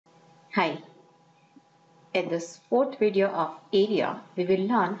Hi, in this fourth video of area, we will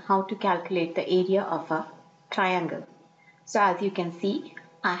learn how to calculate the area of a triangle. So as you can see,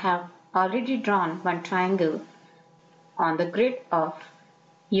 I have already drawn one triangle on the grid of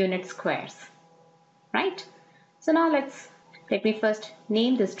unit squares, right? So now let me first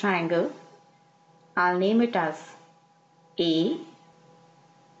name this triangle. I'll name it as A,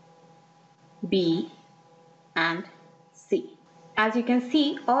 B, and C. As you can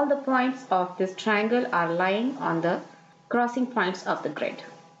see, all the points of this triangle are lying on the crossing points of the grid,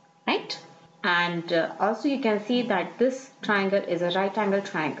 right? And also you can see that this triangle is a right angle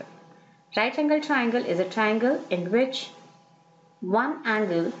triangle. Right angle triangle is a triangle in which one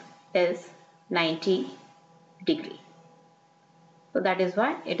angle is 90 degree. So that is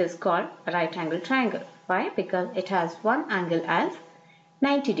why it is called a right angle triangle. Why? Because it has one angle as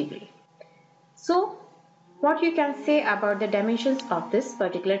 90 degree. So what you can say about the dimensions of this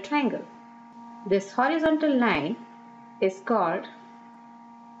particular triangle? This horizontal line is called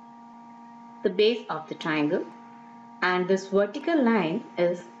the base of the triangle, and this vertical line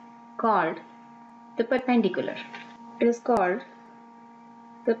is called the perpendicular. It is called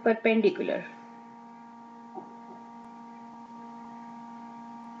the perpendicular.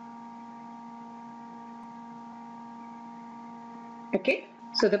 Okay,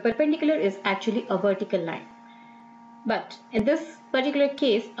 so the perpendicular is actually a vertical line. But in this particular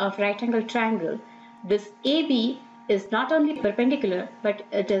case of right angle triangle, this AB is not only perpendicular, but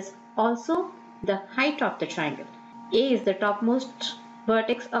it is also the height of the triangle. A is the topmost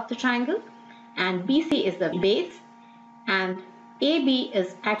vertex of the triangle and BC is the base, and AB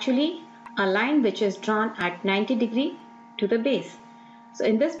is actually a line which is drawn at 90 degree to the base. So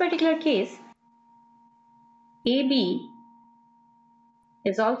in this particular case, AB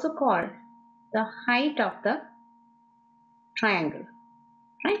is also called the height of the triangle,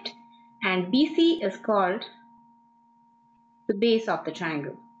 right? And BC is called the base of the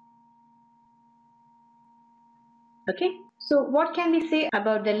triangle. Okay, so what can we say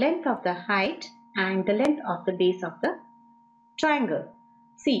about the length of the height and the length of the base of the triangle?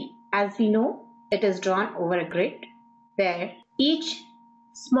 See, as we know, it is drawn over a grid where each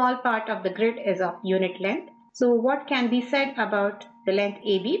small part of the grid is of unit length. So what can be said about the length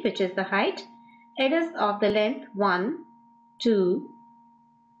AB, which is the height? It is of the length 1, 2,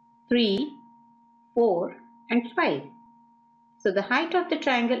 3, 4 and 5. So the height of the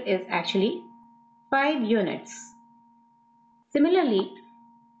triangle is actually 5 units. Similarly,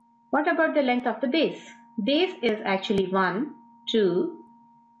 what about the length of the base? Base is actually 1, 2,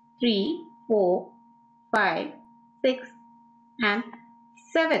 3, 4, 5, 6 and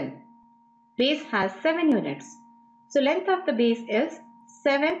 7. Base has 7 units. So length of the base is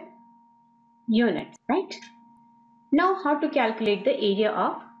 7 units, right? Now how to calculate the area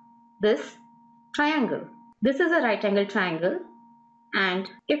of this triangle? This is a right angle triangle, and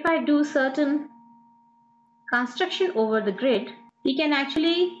if I do certain construction over the grid, we can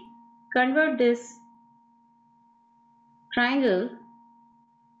actually convert this triangle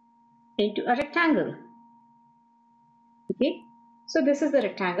into a rectangle. Okay, so this is the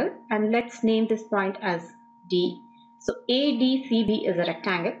rectangle, and let's name this point as D. So ADCB is a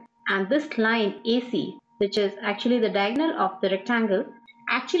rectangle, and this line AC, which is actually the diagonal of the rectangle,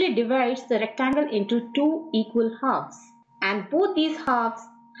 actually divides the rectangle into two equal halves, and both these halves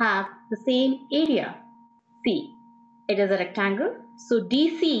have the same area. See, it is a rectangle, so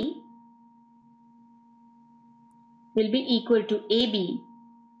DC will be equal to AB,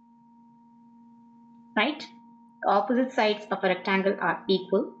 right? The opposite sides of a rectangle are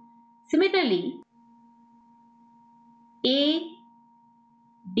equal. Similarly, AD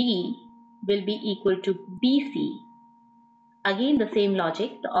will be equal to BC. Again, the same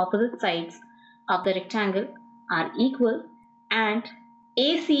logic, the opposite sides of the rectangle are equal, and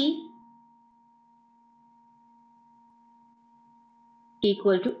AC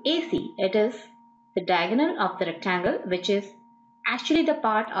equal to AC. It is the diagonal of the rectangle, which is actually the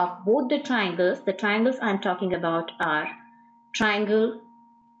part of both the triangles. The triangles I am talking about are triangle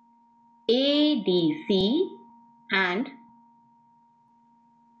ADC and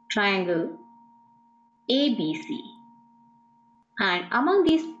triangle ABC. And among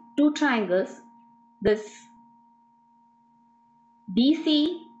these two triangles, this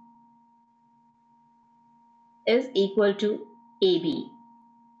BC is equal to AB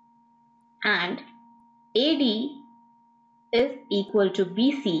and AD is equal to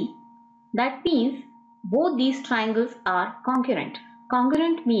BC. That means both these triangles are congruent.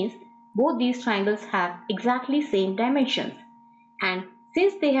 Congruent means both these triangles have exactly same dimensions, and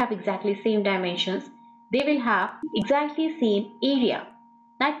since they have exactly same dimensions, they will have exactly same area.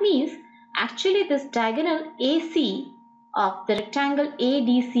 That means actually this diagonal AC of the rectangle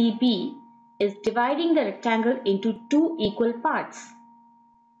ADCB is dividing the rectangle into two equal parts.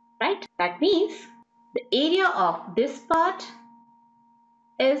 Right? That means the area of this part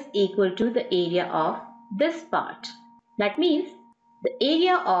is equal to the area of this part. That means the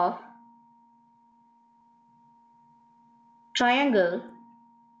area of triangle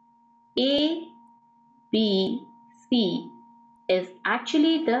ABC is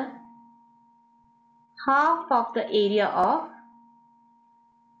actually the half of the area of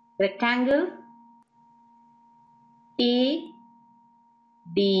rectangle ADCB,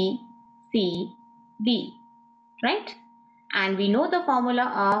 right? And we know the formula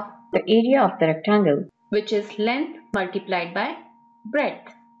of the area of the rectangle, which is length multiplied by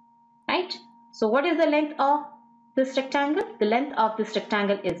breadth, right? So what is the length of this rectangle? The length of this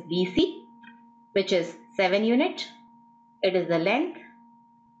rectangle is BC, which is 7 units. It is the length.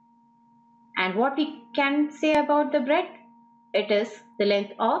 And what we can say about the breadth? It is the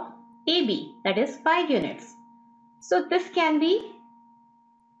length of AB, that is 5 units. So this can be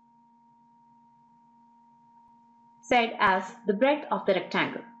said as the breadth of the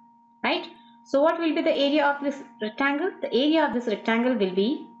rectangle, right? So what will be the area of this rectangle? The area of this rectangle will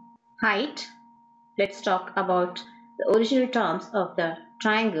be height. Let's talk about the original terms of the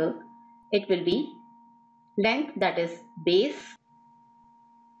triangle. It will be length, that is base,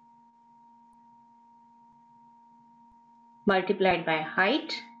 multiplied by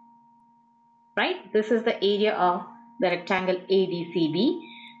height, right? This is the area of the rectangle ADCB.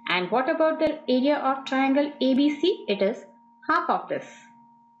 And what about the area of triangle ABC? It is half of this,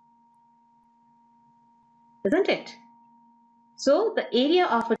 isn't it? So the area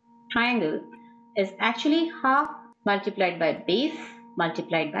of a triangle is actually half multiplied by base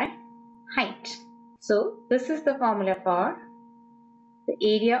multiplied by height. So this is the formula for the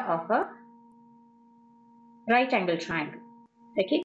area of a right angle triangle. Okay.